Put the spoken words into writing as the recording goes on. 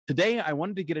Today, I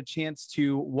wanted to get a chance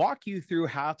to walk you through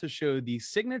how to show the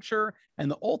signature and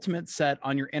the ultimate set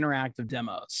on your interactive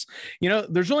demos. You know,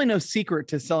 there's really no secret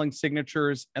to selling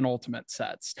signatures and ultimate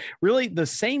sets. Really, the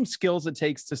same skills it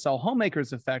takes to sell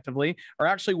homemakers effectively are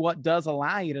actually what does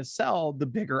allow you to sell the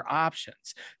bigger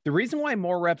options. The reason why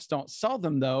more reps don't sell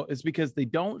them, though, is because they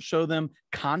don't show them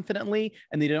confidently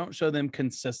and they don't show them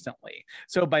consistently.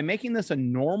 So by making this a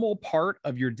normal part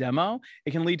of your demo,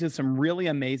 it can lead to some really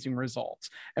amazing results.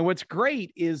 And what's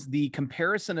great is the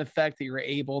comparison effect that you're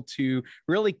able to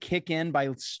really kick in by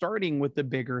starting with the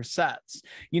bigger sets.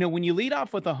 You know, when you lead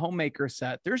off with a homemaker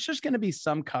set, there's just going to be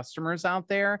some customers out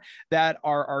there that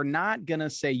are not going to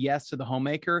say yes to the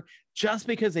homemaker just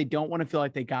because they don't want to feel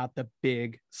like they got the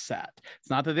big set. It's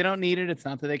not that they don't need it. It's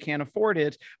not that they can't afford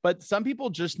it, but some people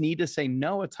just need to say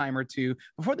no a time or two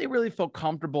before they really feel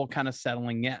comfortable kind of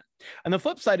settling in. And the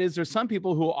flip side is there's some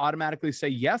people who will automatically say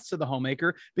yes to the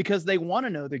homemaker because they want to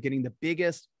know they're getting the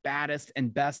biggest, baddest,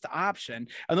 and best option.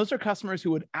 And those are customers who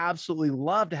would absolutely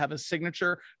love to have a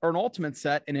signature or an ultimate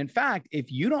set. And in fact,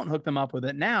 if you don't hook them up with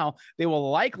it now, they will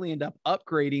likely end up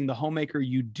upgrading the homemaker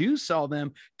you do sell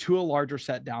them to a larger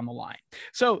set down the line.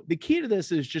 So the key to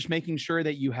this is just making sure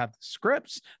that you have the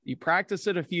scripts, you practice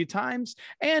it a few times,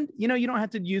 and you don't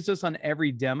have to use this on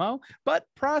every demo, but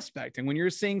prospecting. When you're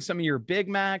seeing some of your Big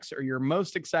Macs or your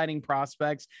most exciting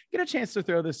prospects, get a chance to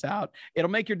throw this out. It'll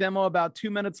make your demo about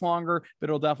 2 minutes longer, but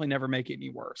it'll definitely never make it any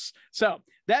worse. So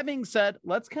that being said,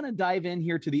 let's kind of dive in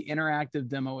here to the interactive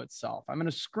demo itself. I'm going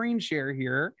to screen share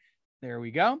here. There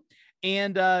we go.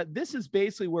 And this is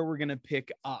basically where we're going to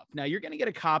pick up. Now, you're going to get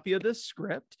a copy of this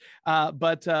script,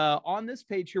 but on this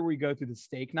page here, we go through the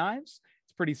steak knives.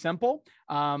 It's pretty simple.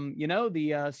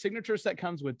 The signature set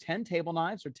comes with 10 table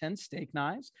knives or 10 steak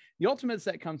knives. The ultimate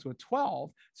set comes with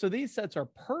 12. So these sets are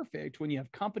perfect when you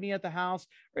have company at the house,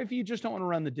 or if you just don't want to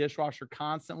run the dishwasher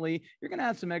constantly, you're going to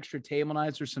have some extra table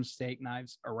knives or some steak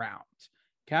knives around.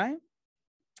 Okay.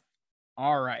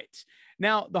 All right.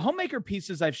 Now, the homemaker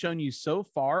pieces I've shown you so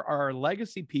far are our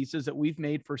legacy pieces that we've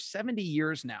made for 70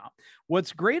 years now.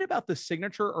 What's great about the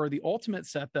signature or the ultimate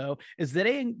set, though, is that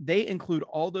they include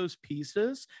all those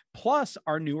pieces plus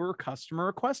our newer customer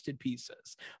requested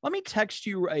pieces. Let me text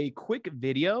you a quick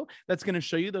video that's going to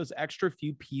show you those extra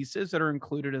few pieces that are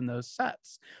included in those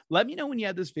sets. Let me know when you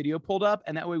have this video pulled up,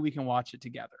 and that way we can watch it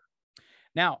together.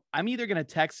 Now, I'm either going to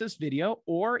text this video,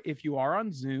 or if you are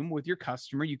on Zoom with your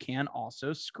customer, you can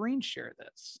also screen share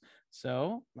this.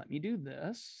 So let me do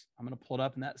this. I'm going to pull it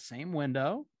up in that same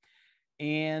window.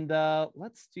 And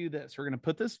let's do this. We're going to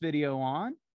put this video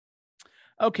on.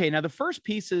 Okay, now the first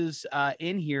pieces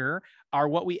in here are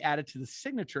what we added to the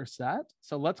signature set.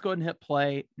 So let's go ahead and hit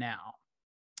play now.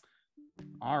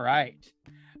 All right.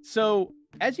 So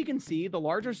as you can see, the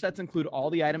larger sets include all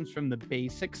the items from the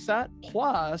basic set,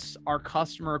 plus our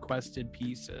customer requested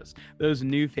pieces, those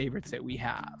new favorites that we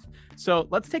have. So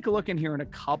let's take a look in here in a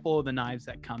couple of the knives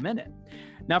that come in it.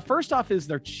 Now, first off is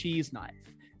their cheese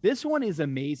knife. This one is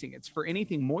amazing. It's for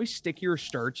anything moist, sticky, or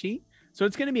starchy. So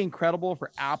it's going to be incredible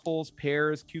for apples,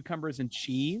 pears, cucumbers, and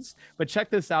cheese. But check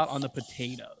this out on the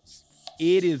potatoes.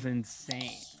 It is insane.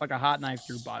 It's like a hot knife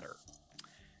through butter.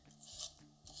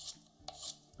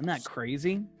 Isn't that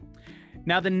crazy?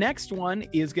 Now, the next one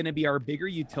is going to be our bigger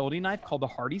utility knife called the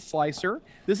Hearty Slicer.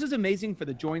 This is amazing for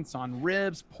the joints on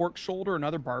ribs, pork shoulder, and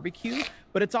other barbecue,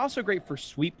 but it's also great for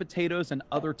sweet potatoes and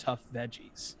other tough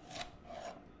veggies.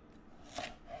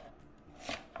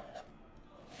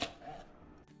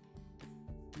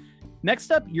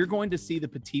 Next up, you're going to see the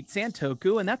Petite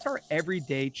Santoku, and that's our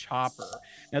everyday chopper.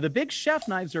 Now, the big chef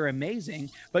knives are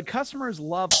amazing, but customers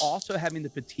love also having the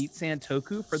Petite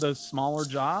Santoku for those smaller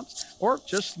jobs or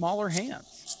just smaller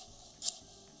hands.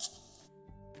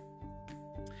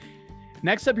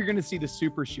 Next up, you're going to see the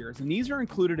Super Shears, and these are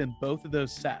included in both of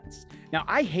those sets. Now,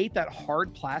 I hate that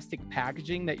hard plastic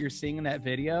packaging that you're seeing in that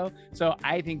video, so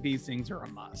I think these things are a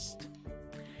must.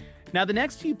 Now, the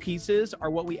next few pieces are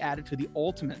what we added to the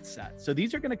ultimate set. So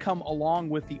these are going to come along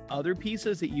with the other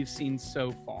pieces that you've seen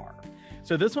so far.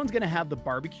 So this one's going to have the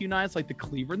barbecue knives like the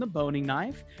cleaver and the boning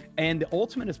knife. And the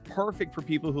ultimate is perfect for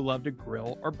people who love to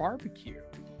grill or barbecue.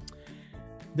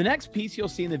 The next piece you'll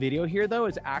see in the video here, though,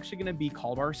 is actually going to be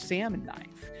called our salmon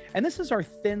knife. And this is our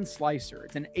thin slicer.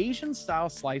 It's an Asian style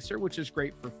slicer, which is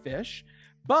great for fish.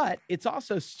 But it's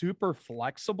also super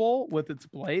flexible with its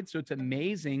blade, so it's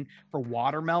amazing for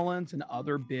watermelons and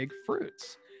other big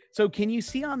fruits. So can you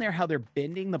see on there how they're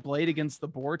bending the blade against the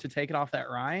board to take it off that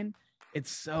rind?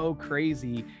 It's so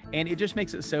crazy, and it just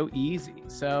makes it so easy.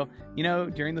 So,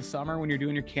 during the summer when you're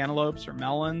doing your cantaloupes or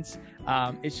melons,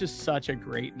 it's just such a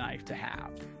great knife to have.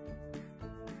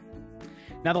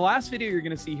 Now, the last video you're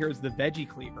going to see here is the Veggie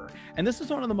Cleaver. And this is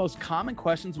one of the most common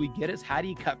questions we get is how do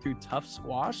you cut through tough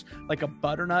squash like a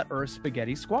butternut or a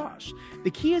spaghetti squash? The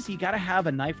key is you got to have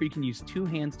a knife where you can use two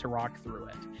hands to rock through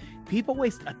it. People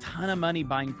waste a ton of money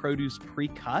buying produce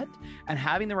pre-cut, and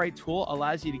having the right tool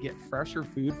allows you to get fresher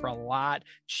food for a lot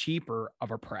cheaper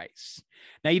of a price.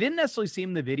 Now, you didn't necessarily see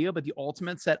in the video, but the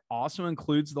Ultimate set also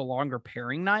includes the longer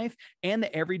paring knife and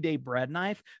the everyday bread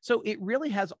knife. So it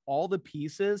really has all the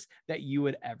pieces that you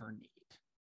would ever need.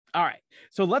 All right,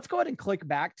 so let's go ahead and click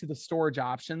back to the storage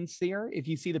options here. If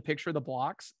you see the picture of the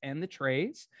blocks and the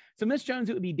trays. So Miss Jones,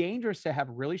 it would be dangerous to have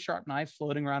really sharp knives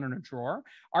floating around in a drawer.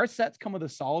 Our sets come with a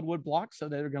solid wood block, so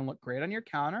they're gonna look great on your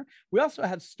counter. We also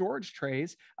have storage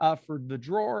trays for the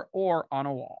drawer or on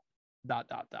a wall, ...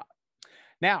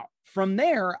 Now, from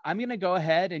there, I'm going to go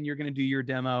ahead and you're going to do your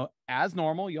demo as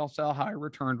normal. You'll see how I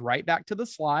returned right back to the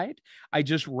slide. I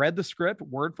just read the script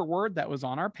word for word that was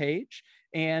on our page.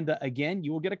 And again,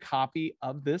 you will get a copy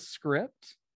of this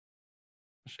script.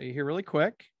 I'll show you here really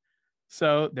quick.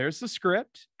 So there's the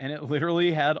script, and it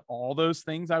literally had all those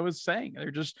things I was saying. They're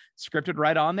just scripted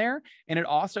right on there. And it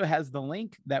also has the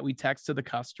link that we text to the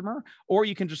customer, or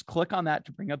you can just click on that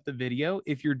to bring up the video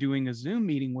if you're doing a Zoom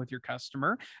meeting with your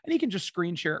customer, and you can just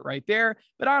screen share it right there.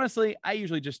 But honestly, I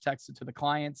usually just text it to the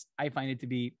clients. I find it to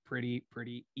be pretty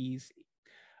easy.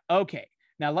 Okay.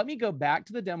 Now, let me go back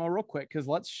to the demo real quick because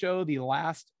let's show the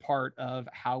last part of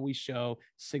how we show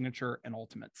signature and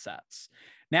ultimate sets.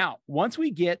 Now, once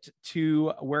we get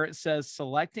to where it says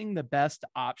selecting the best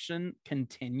option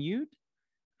continued,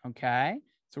 okay,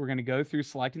 so we're going to go through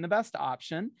selecting the best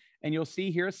option, and you'll see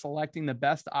here selecting the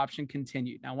best option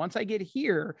continued. Now, once I get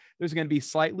here, there's going to be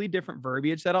slightly different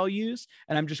verbiage that I'll use,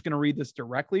 and I'm just going to read this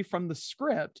directly from the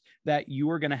script that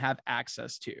you are going to have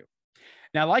access to.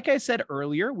 Now, like I said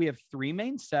earlier, we have three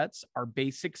main sets: our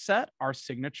basic set, our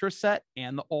signature set,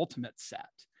 and the ultimate set.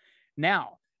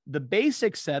 Now, the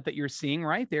basic set that you're seeing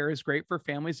right there is great for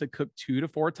families that cook 2 to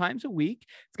 4 times a week.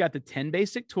 It's got the 10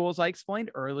 basic tools I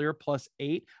explained earlier, plus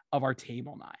 8 of our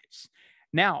table knives.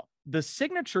 Now, the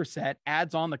signature set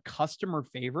adds on the customer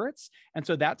favorites. And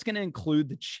so that's going to include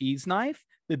the cheese knife,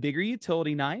 the bigger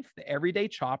utility knife, the everyday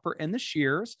chopper, and the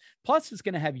shears. Plus, it's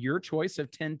going to have your choice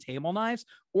of 10 table knives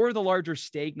or the larger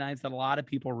steak knives that a lot of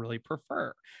people really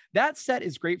prefer. That set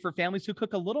is great for families who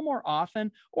cook a little more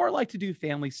often or like to do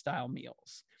family style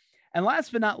meals. And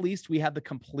last but not least, we have the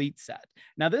complete set.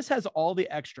 Now, this has all the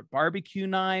extra barbecue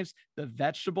knives, the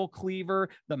vegetable cleaver,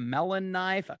 the melon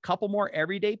knife, a couple more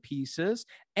everyday pieces,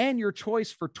 and your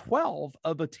choice for 12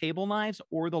 of the table knives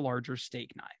or the larger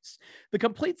steak knives. The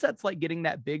complete set's like getting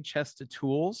that big chest of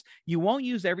tools. You won't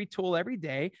use every tool every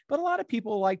day, but a lot of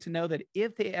people like to know that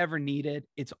if they ever need it,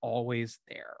 it's always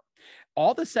there.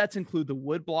 All the sets include the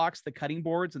wood blocks, the cutting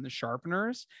boards, and the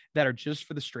sharpeners that are just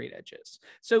for the straight edges.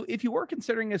 So if you were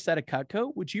considering a set of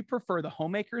Cutco, would you prefer the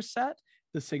homemaker set,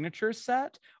 the signature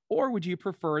set, or would you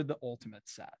prefer the ultimate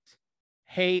set?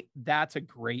 Hey, that's a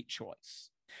great choice.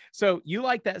 So you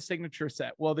like that signature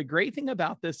set. Well, the great thing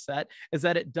about this set is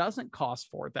that it doesn't cost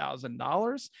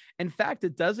 $4,000. In fact,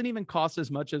 it doesn't even cost as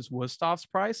much as Wusthoff's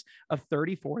price of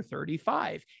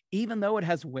 $34.35, even though it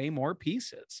has way more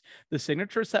pieces. The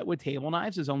signature set with table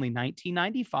knives is only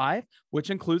 $19.95, which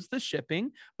includes the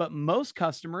shipping, but most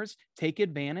customers take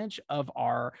advantage of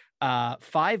our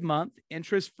 5-month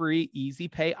interest-free easy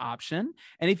pay option.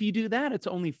 And if you do that, it's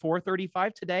only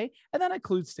 $435 today, and that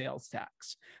includes sales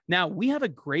tax. Now, we have a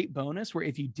great bonus where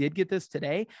if you did get this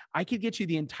today, I could get you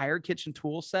the entire kitchen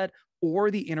tool set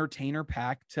or the entertainer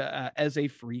pack to, as a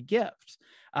free gift.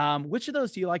 Which of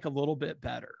those do you like a little bit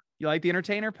better? You like the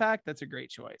entertainer pack? That's a great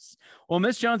choice. Well,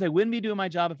 Miss Jones, I wouldn't be doing my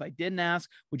job if I didn't ask,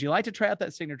 would you like to try out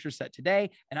that signature set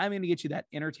today? And I'm going to get you that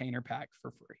entertainer pack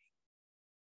for free.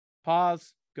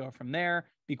 Pause, go from there,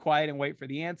 be quiet and wait for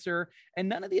the answer. And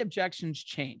none of the objections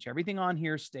change. Everything on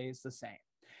here stays the same.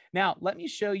 Now, let me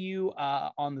show you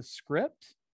on the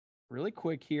script really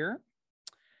quick here.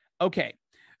 Okay.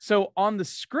 So on the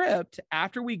script,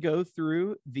 after we go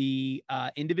through the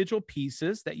individual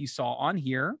pieces that you saw on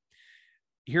here,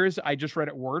 I just read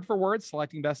it word for word,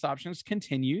 selecting best options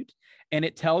continued. And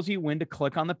it tells you when to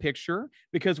click on the picture,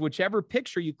 because whichever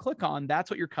picture you click on, that's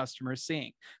what your customer is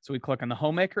seeing. So we click on the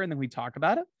homemaker and then we talk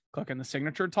about it. Click on the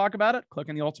signature, talk about it, click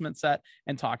on the ultimate set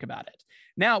and talk about it.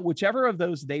 Now, whichever of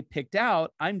those they picked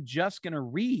out, I'm just going to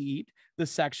read the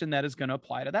section that is going to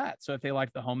apply to that. So if they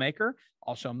like the homemaker,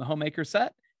 I'll show them the homemaker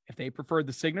set. If they prefer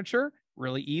the signature,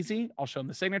 really easy, I'll show them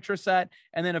the signature set.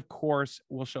 And then of course,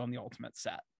 we'll show them the ultimate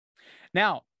set.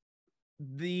 Now,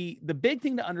 the big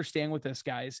thing to understand with this,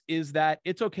 guys, is that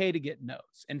it's okay to get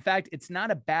no's. In fact, it's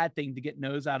not a bad thing to get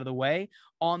no's out of the way.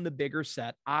 on the bigger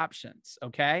set options.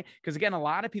 Okay. Because again, a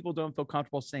lot of people don't feel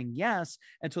comfortable saying yes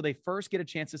until they first get a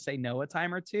chance to say no a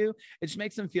time or two. It just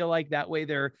makes them feel like that way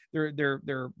they're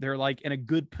like in a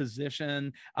good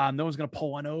position. No one's going to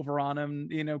pull one over on them.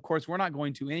 You know, of course, we're not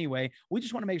going to anyway. We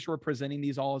just want to make sure we're presenting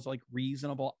these all as like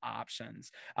reasonable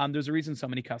options. There's a reason so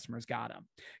many customers got them.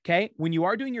 Okay. When you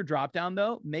are doing your drop down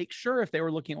though, make sure if they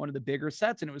were looking at one of the bigger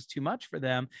sets and it was too much for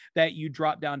them, that you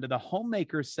drop down to the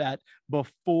homemaker set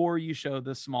before you show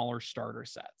the smaller starter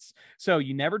sets. So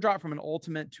you never drop from an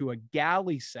ultimate to a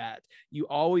galley set. You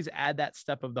always add that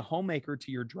step of the homemaker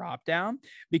to your drop down,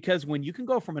 because when you can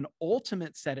go from an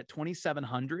ultimate set at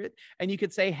 2,700 and you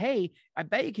could say, hey, I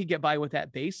bet you could get by with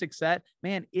that basic set,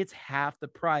 man, it's half the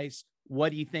price.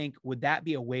 What do you think? Would that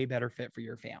be a way better fit for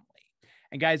your family?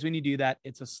 And guys, when you do that,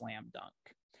 it's a slam dunk.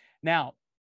 Now,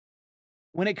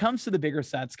 when it comes to the bigger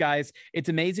sets, guys, it's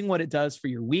amazing what it does for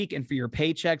your week and for your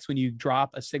paychecks when you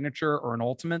drop a signature or an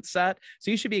ultimate set.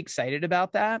 So you should be excited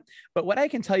about that. But what I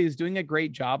can tell you is doing a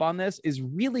great job on this is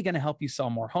really going to help you sell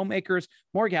more homemakers,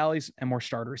 more galleys, and more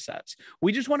starter sets.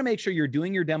 We just want to make sure you're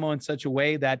doing your demo in such a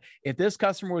way that if this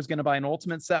customer was going to buy an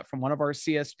ultimate set from one of our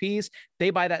CSPs, they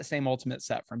buy that same ultimate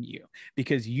set from you,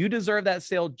 because you deserve that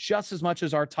sale just as much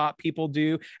as our top people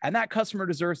do. And that customer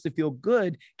deserves to feel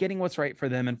good getting what's right for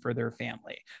them and for their family.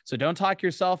 So don't talk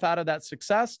yourself out of that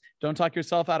success. Don't talk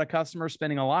yourself out of customers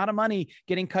spending a lot of money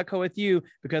getting Cutco with you,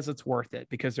 because it's worth it,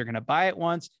 because they're going to buy it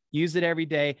once, use it every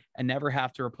day, and never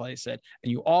have to replace it.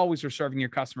 And you always are serving your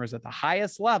customers at the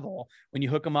highest level when you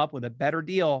hook them up with a better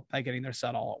deal by getting their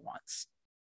set all at once.